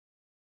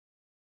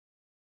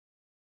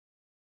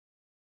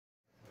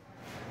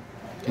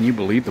Can you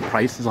believe the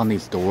prices on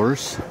these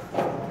doors?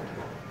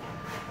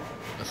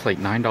 It's like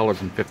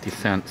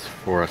 $9.50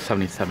 for a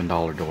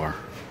 $77 door.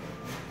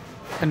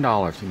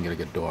 $10 you can get a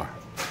good door.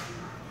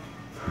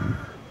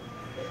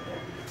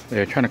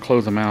 They're trying to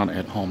close them out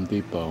at Home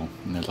Depot,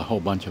 and there's a whole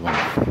bunch of them.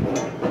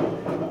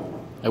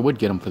 I would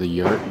get them for the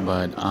Yurt,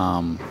 but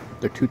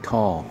they're too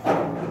tall.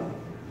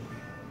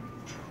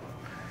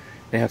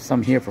 They have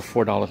some here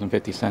for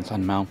 $4.50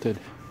 unmounted.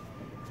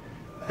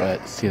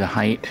 But see, the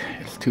height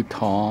is too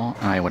tall,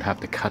 and I would have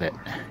to cut it.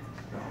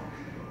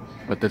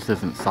 But this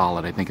isn't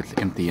solid. I think it's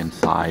empty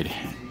inside.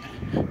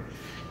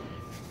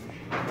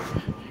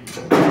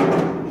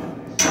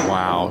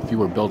 Wow, if you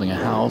were building a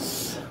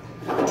house,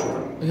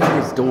 look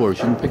at these doors.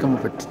 You can pick them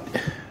up for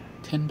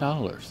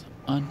 $10.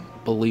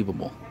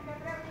 Unbelievable.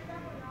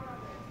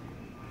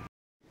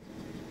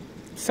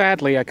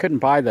 Sadly, I couldn't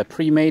buy the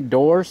pre-made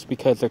doors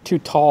because they're too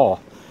tall.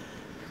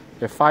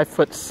 They're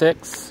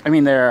 5'6". I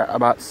mean, they're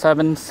about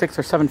 6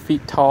 or 7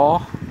 feet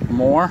tall,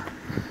 more.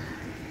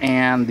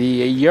 And the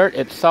Yurt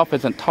itself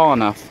isn't tall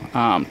enough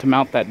to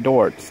mount that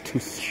door. It's too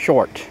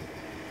short.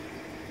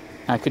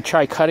 I could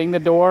try cutting the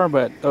door,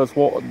 but those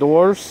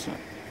doors,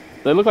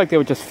 they look like they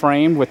were just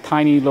framed with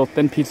tiny little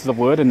thin pieces of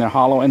wood, and they're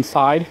hollow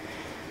inside. I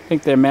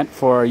think they're meant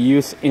for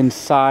use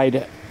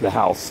inside the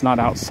house, not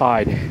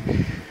outside.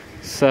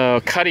 So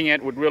cutting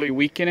it would really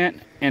weaken it,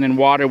 and then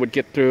water would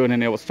get through, and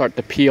then it would start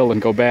to peel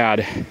and go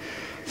bad.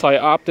 So I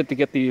opted to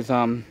get these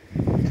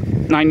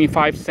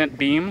 95-cent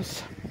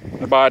beams.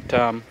 I bought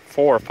 4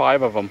 or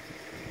 5 of them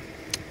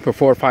for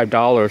 $4 or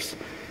 $5,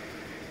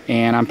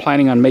 and I'm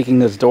planning on making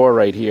this door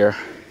right here.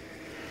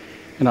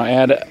 And I'll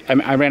add,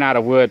 I ran out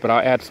of wood, but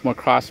I'll add some more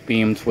cross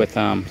beams with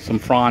some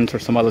fronds or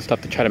some other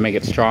stuff to try to make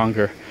it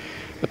stronger.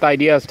 But the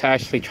idea is to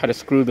actually try to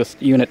screw this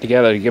unit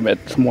together to give it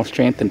some more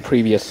strength than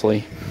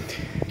previously.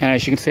 And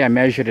as you can see, I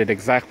measured it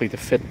exactly to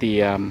fit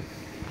the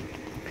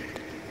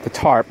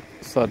tarp,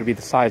 so it'll be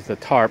the size of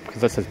the tarp,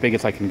 because that's as big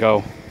as I can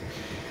go.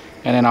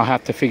 And then I'll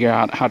have to figure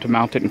out how to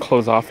mount it and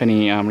close off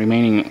any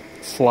remaining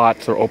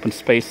slots or open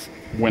space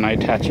when I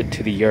attach it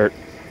to the Yurt.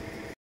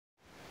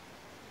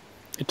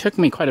 It took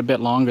me quite a bit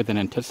longer than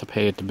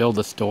anticipated to build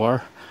this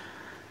door,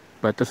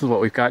 but this is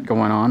what we've got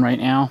going on right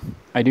now.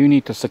 I do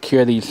need to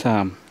secure these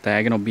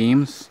diagonal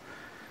beams.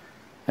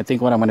 I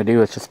think what I'm going to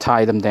do is just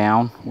tie them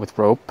down with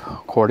rope,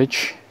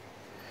 cordage,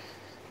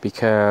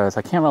 because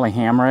I can't really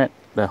hammer it.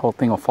 The whole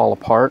thing will fall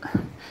apart.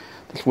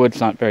 This wood's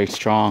not very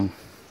strong.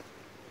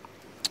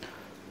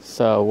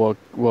 So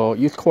we'll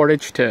use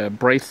cordage to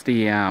brace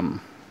the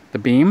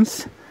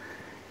beams,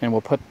 and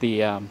we'll put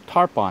the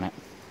tarp on it.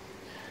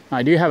 Now,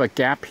 I do have a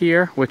gap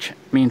here, which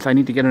means I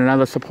need to get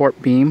another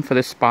support beam for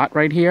this spot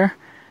right here.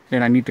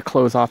 And I need to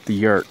close off the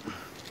Yurt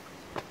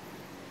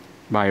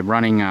by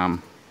running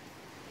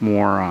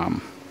more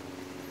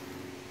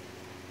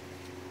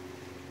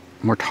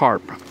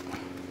tarp.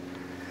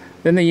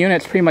 Then the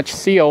unit's pretty much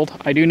sealed.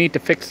 I do need to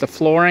fix the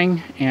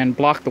flooring and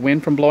block the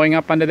wind from blowing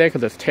up under there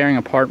because it's tearing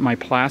apart my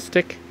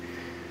plastic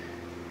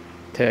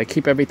to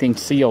keep everything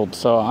sealed.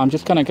 So I'm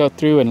just going to go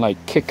through and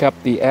like kick up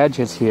the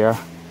edges here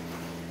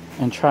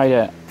and try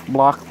to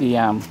block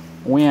the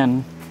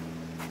wind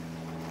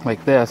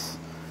like this.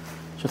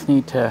 Just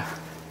need to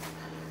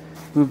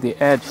move the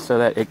edge so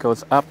that it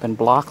goes up and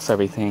blocks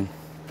everything.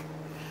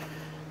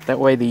 That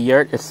way the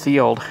Yurt is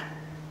sealed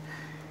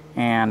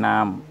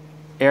and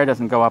air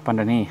doesn't go up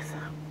underneath.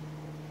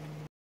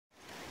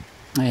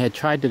 I had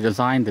tried to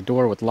design the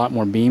door with a lot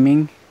more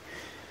beaming,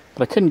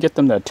 but I couldn't get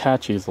them to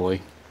attach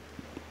easily.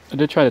 I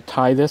did try to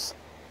tie this,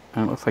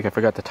 and it looks like I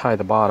forgot to tie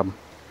the bottom.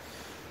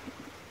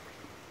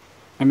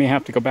 I may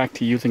have to go back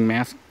to using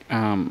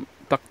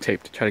duct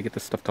tape to try to get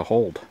this stuff to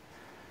hold.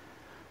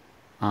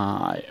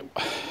 I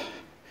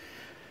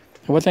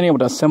wasn't able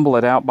to assemble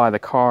it out by the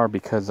car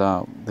because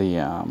of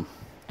the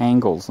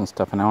angles and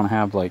stuff, and I don't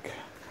have like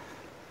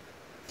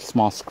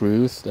small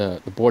screws.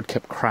 The board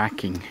kept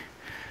cracking.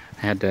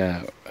 I had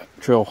to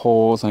drill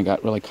holes, and it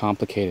got really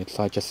complicated,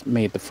 so I just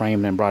made the frame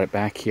and then brought it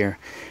back here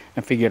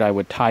and figured I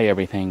would tie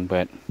everything,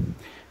 but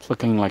it's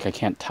looking like I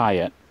can't tie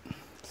it,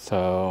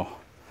 so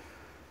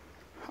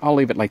I'll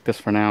leave it like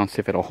this for now and see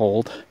if it'll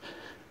hold.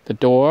 The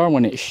door,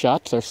 when it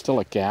shuts, there's still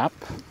a gap.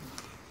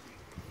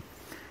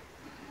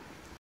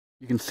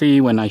 You can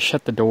see when I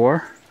shut the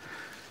door,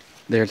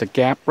 there's a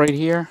gap right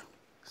here.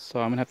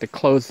 So I'm going to have to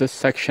close this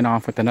section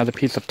off with another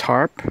piece of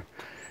tarp.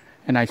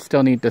 And I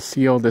still need to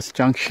seal this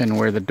junction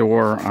where the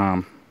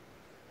door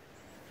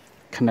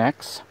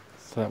connects,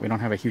 so that we don't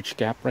have a huge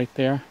gap right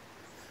there.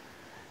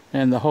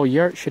 And the whole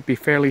Yurt should be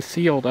fairly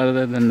sealed,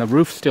 other than the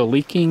roof still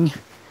leaking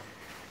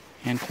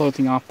and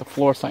closing off the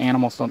floor so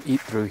animals don't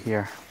eat through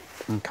here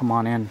and come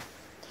on in.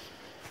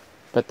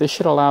 But this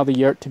should allow the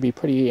Yurt to be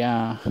pretty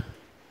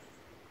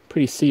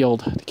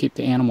sealed to keep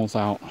the animals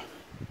out.